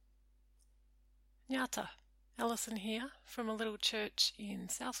Nyata, Alison here from a little church in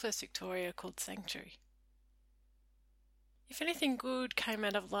southwest Victoria called Sanctuary. If anything good came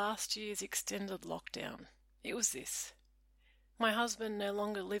out of last year's extended lockdown, it was this. My husband no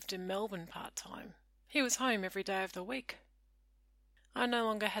longer lived in Melbourne part-time. He was home every day of the week. I no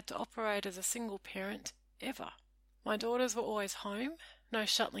longer had to operate as a single parent, ever. My daughters were always home, no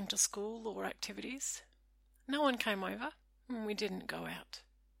shuttling to school or activities. No one came over, and we didn't go out.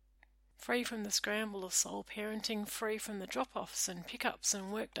 Free from the scramble of sole parenting, free from the drop-offs and pick-ups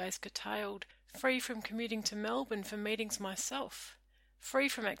and workdays curtailed, free from commuting to Melbourne for meetings myself, free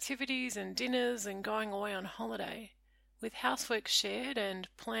from activities and dinners and going away on holiday, with housework shared and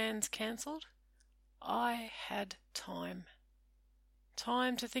plans cancelled, I had time.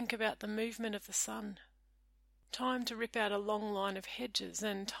 Time to think about the movement of the sun. Time to rip out a long line of hedges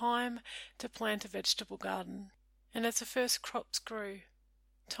and time to plant a vegetable garden. And as the first crops grew,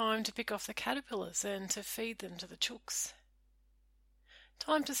 time to pick off the caterpillars and to feed them to the chooks.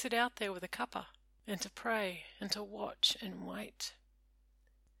 Time to sit out there with a cuppa and to pray and to watch and wait.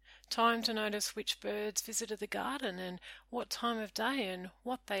 Time to notice which birds visited the garden and what time of day and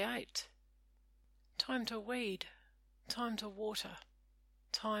what they ate. Time to weed, time to water,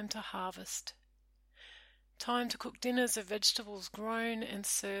 time to harvest. Time to cook dinners of vegetables grown and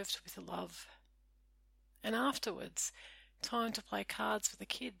served with love. And afterwards, time to play cards with the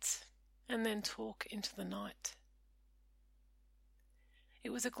kids and then talk into the night.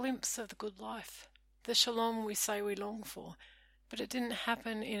 It was a glimpse of the good life, the shalom we say we long for, but it didn't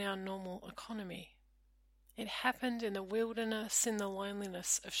happen in our normal economy. It happened in the wilderness, in the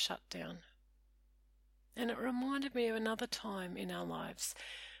loneliness of shutdown. And it reminded me of another time in our lives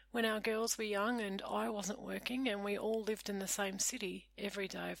when our girls were young and I wasn't working and we all lived in the same city every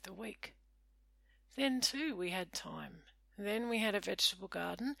day of the week. Then too we had time. Then we had a vegetable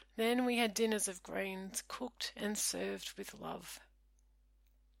garden. Then we had dinners of greens cooked and served with love.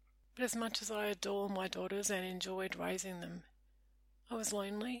 But as much as I adore my daughters and enjoyed raising them, I was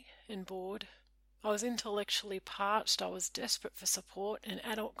lonely and bored. I was intellectually parched. I was desperate for support and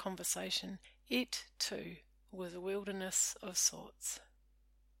adult conversation. It, too, was a wilderness of sorts.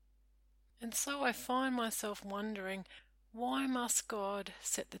 And so I find myself wondering, why must God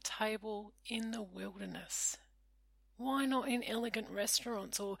set the table in the wilderness? Why not in elegant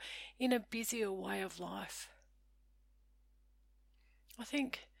restaurants or in a busier way of life? I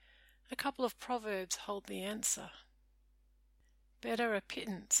think a couple of proverbs hold the answer. Better a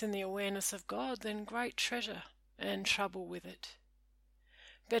pittance in the awareness of God than great treasure and trouble with it.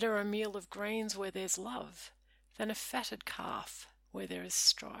 Better a meal of greens where there's love than a fatted calf where there is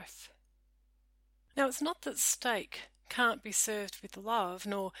strife. Now it's not that steak can't be served with love,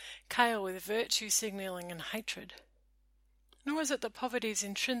 nor kale with virtue signalling and hatred. Nor is it that poverty is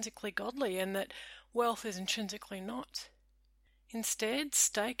intrinsically godly and that wealth is intrinsically not. Instead,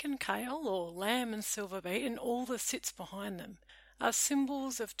 steak and kale, or lamb and silver beet, and all that sits behind them, are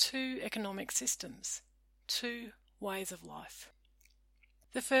symbols of two economic systems, two ways of life.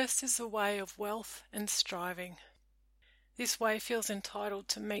 The first is the way of wealth and striving. This way feels entitled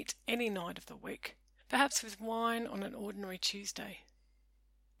to meet any night of the week, perhaps with wine on an ordinary Tuesday.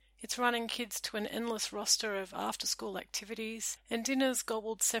 It's running kids to an endless roster of after-school activities and dinners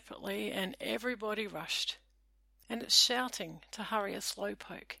gobbled separately and everybody rushed. And it's shouting to hurry a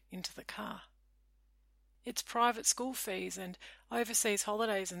slowpoke into the car. It's private school fees and overseas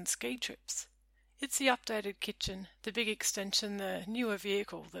holidays and ski trips. It's the updated kitchen, the big extension, the newer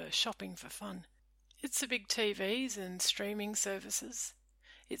vehicle, the shopping for fun. It's the big TVs and streaming services.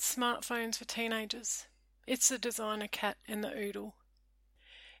 It's smartphones for teenagers. It's the designer cat and the oodle.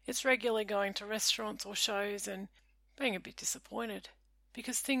 It's regularly going to restaurants or shows and being a bit disappointed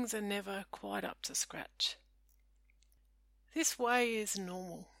because things are never quite up to scratch. This way is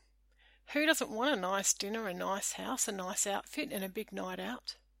normal. Who doesn't want a nice dinner, a nice house, a nice outfit and a big night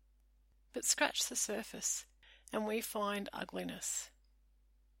out? But scratch the surface and we find ugliness.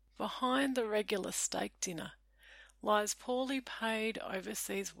 Behind the regular steak dinner lies poorly paid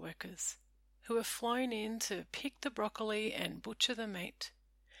overseas workers who are flown in to pick the broccoli and butcher the meat,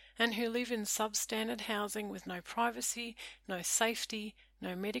 and who live in substandard housing with no privacy, no safety,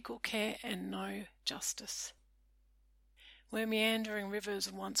 no medical care and no justice. Where meandering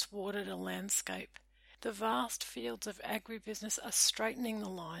rivers once watered a landscape, the vast fields of agribusiness are straightening the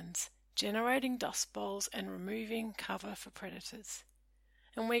lines, generating dust bowls and removing cover for predators.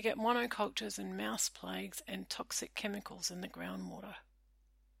 And we get monocultures and mouse plagues and toxic chemicals in the groundwater.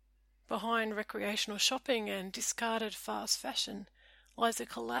 Behind recreational shopping and discarded fast fashion lies a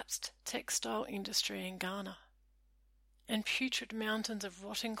collapsed textile industry in Ghana. and putrid mountains of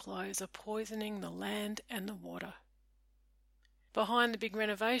rotting clothes are poisoning the land and the water. Behind the big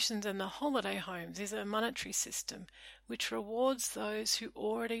renovations and the holiday homes is a monetary system which rewards those who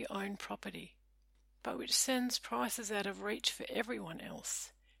already own property, but which sends prices out of reach for everyone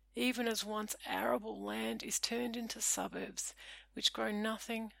else, even as once arable land is turned into suburbs which grow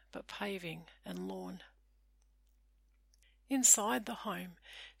nothing but paving and lawn. Inside the home,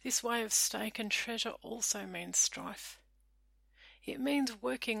 this way of stake and treasure also means strife. It means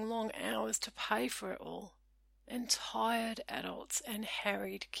working long hours to pay for it all, and tired adults and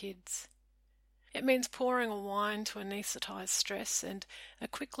harried kids. It means pouring a wine to anaesthetise stress and a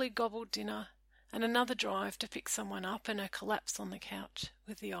quickly gobbled dinner and another drive to pick someone up and a collapse on the couch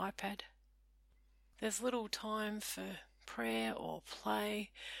with the iPad. There's little time for prayer or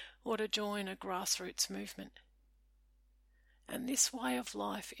play or to join a grassroots movement. And this way of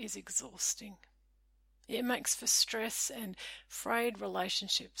life is exhausting. It makes for stress and frayed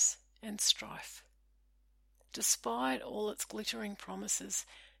relationships and strife. Despite all its glittering promises,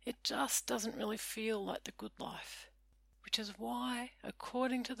 it just doesn't really feel like the good life, which is why,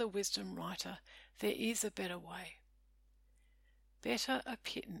 according to the wisdom writer, there is a better way. Better a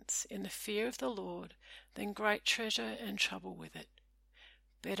pittance in the fear of the Lord than great treasure and trouble with it.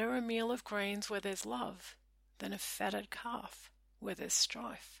 Better a meal of greens where there's love than a fatted calf where there's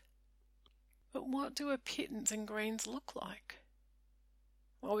strife. But what do a pittance and greens look like?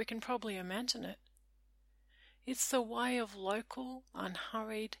 Well, we can probably imagine it. It's the way of local,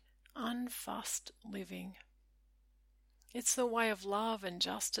 unhurried, unfussed living. It's the way of love and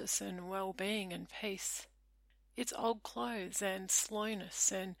justice and well-being and peace. It's old clothes and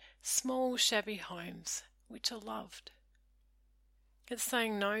slowness and small shabby homes which are loved. It's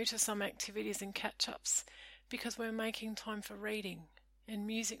saying no to some activities and catch-ups because we're making time for reading and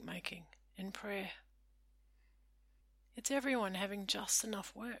music making and prayer. It's everyone having just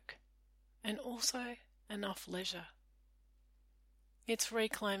enough work and also enough leisure. It's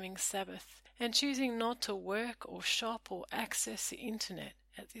reclaiming Sabbath and choosing not to work or shop or access the internet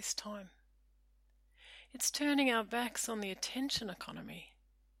at this time. It's turning our backs on the attention economy,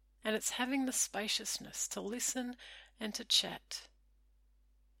 and it's having the spaciousness to listen and to chat.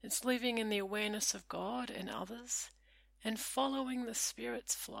 It's living in the awareness of God and others and following the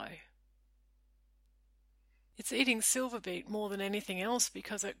Spirit's flow. It's eating silver beet more than anything else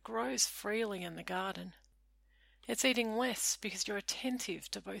because it grows freely in the garden. It's eating less because you're attentive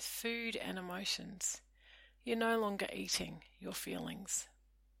to both food and emotions. You're no longer eating your feelings.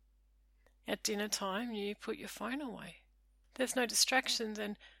 At dinner time, you put your phone away. There's no distractions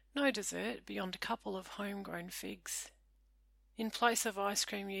and no dessert beyond a couple of homegrown figs. In place of ice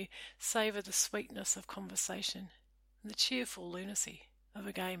cream, you savour the sweetness of conversation and the cheerful lunacy of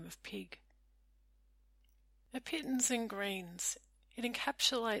a game of pig. A pittance and greens, it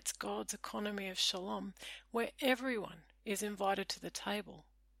encapsulates God's economy of shalom, where everyone is invited to the table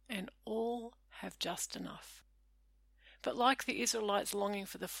and all have just enough. But like the Israelites longing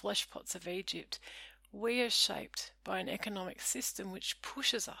for the flesh pots of Egypt, we are shaped by an economic system which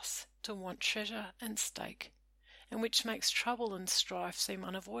pushes us to want treasure and stake, and which makes trouble and strife seem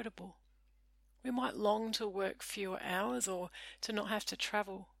unavoidable. We might long to work fewer hours or to not have to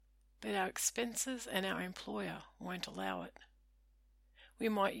travel, but our expenses and our employer won't allow it. We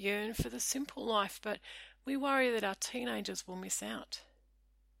might yearn for the simple life, but we worry that our teenagers will miss out.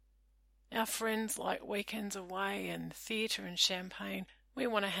 Our friends like weekends away and theatre and champagne. We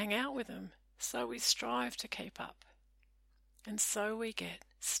want to hang out with them, so we strive to keep up. And so we get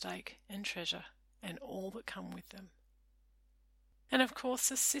stake and treasure and all that come with them. And of course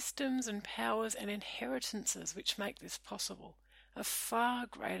the systems and powers and inheritances which make this possible are far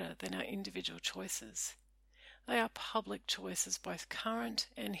greater than our individual choices. They are public choices, both current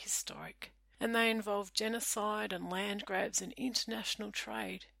and historic, and they involve genocide and land grabs and international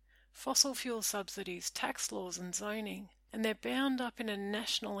trade, fossil fuel subsidies, tax laws and zoning, and they're bound up in a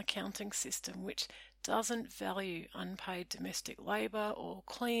national accounting system which doesn't value unpaid domestic labour or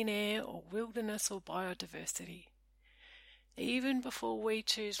clean air or wilderness or biodiversity. Even before we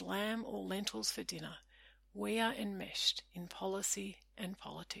choose lamb or lentils for dinner, we are enmeshed in policy and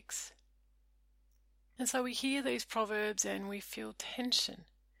politics. And so we hear these proverbs and we feel tension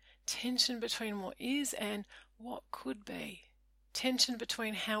between what is and what could be, tension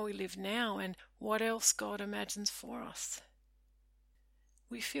between how we live now and what else God imagines for us.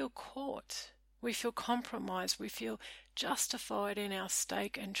 We feel caught, we feel compromised, we feel justified in our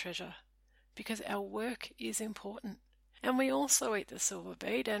stake and treasure because our work is important. And we also eat the silver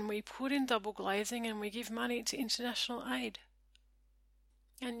beet and we put in double glazing and we give money to international aid.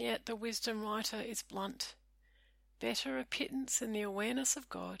 And yet the wisdom writer is blunt. better a pittance in the awareness of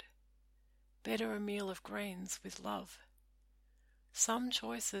God, better a meal of greens with love. Some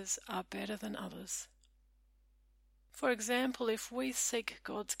choices are better than others. For example, if we seek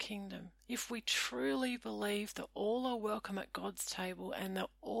God's kingdom, if we truly believe that all are welcome at God's table and that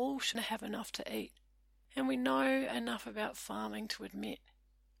all should have enough to eat, and we know enough about farming to admit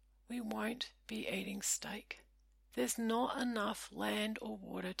we won't be eating steak. There's not enough land or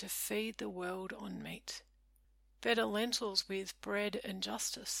water to feed the world on meat. Better lentils with bread and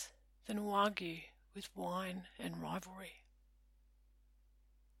justice than Wagyu with wine and rivalry.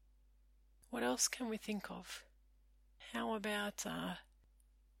 What else can we think of? How about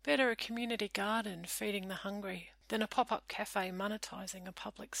better a community garden feeding the hungry than a pop-up cafe monetizing a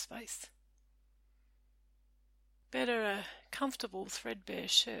public space? Better a comfortable threadbare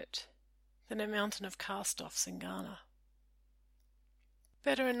shirt than a mountain of cast-offs in Ghana.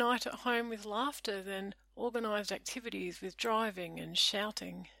 Better a night at home with laughter than organised activities with driving and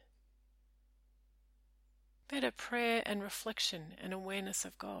shouting. Better prayer and reflection and awareness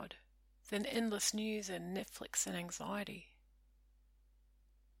of God than endless news and Netflix and anxiety.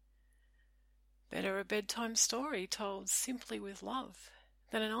 Better a bedtime story told simply with love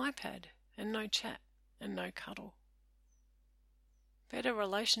than an iPad and no chat and no cuddle. Better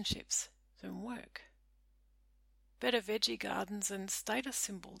relationships than work. Better veggie gardens and status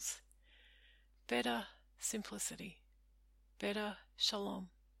symbols. Better simplicity. Better shalom.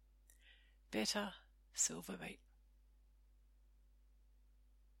 Better silver beet.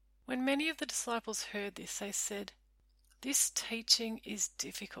 When many of the disciples heard this, they said, "This teaching is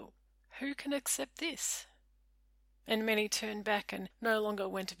difficult. Who can accept this?" And many turned back and no longer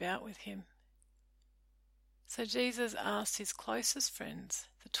went about with him. So Jesus asked his closest friends,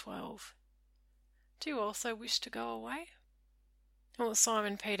 the 12, "Do you also wish to go away?" Well,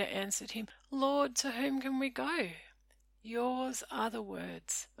 Simon Peter answered him, "Lord, to whom can we go? Yours are the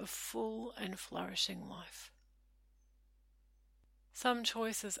words of full and flourishing life." Some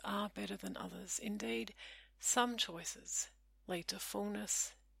choices are better than others. Indeed, some choices lead to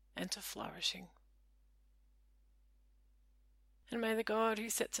fullness and to flourishing. And may the God who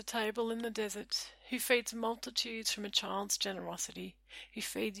sets a table in the desert, who feeds multitudes from a child's generosity, who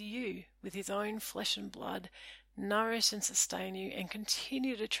feeds you with his own flesh and blood, nourish and sustain you and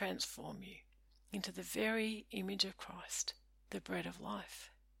continue to transform you into the very image of Christ, the bread of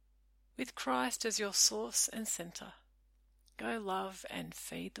life. With Christ as your source and centre, go love and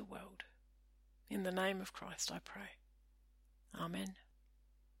feed the world. In the name of Christ I pray. Amen.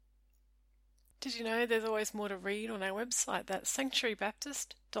 Did you know there's always more to read on our website? That's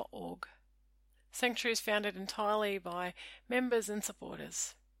sanctuarybaptist.org. Sanctuary is founded entirely by members and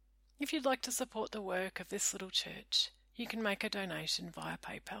supporters. If you'd like to support the work of this little church, you can make a donation via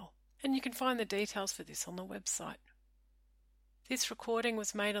PayPal, and you can find the details for this on the website. This recording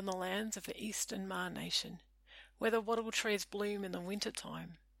was made on the lands of the Eastern Maar Nation, where the wattle trees bloom in the winter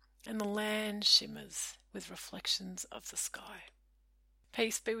time, and the land shimmers with reflections of the sky.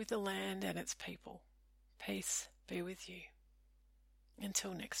 Peace be with the land and its people. Peace be with you.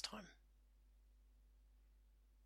 Until next time.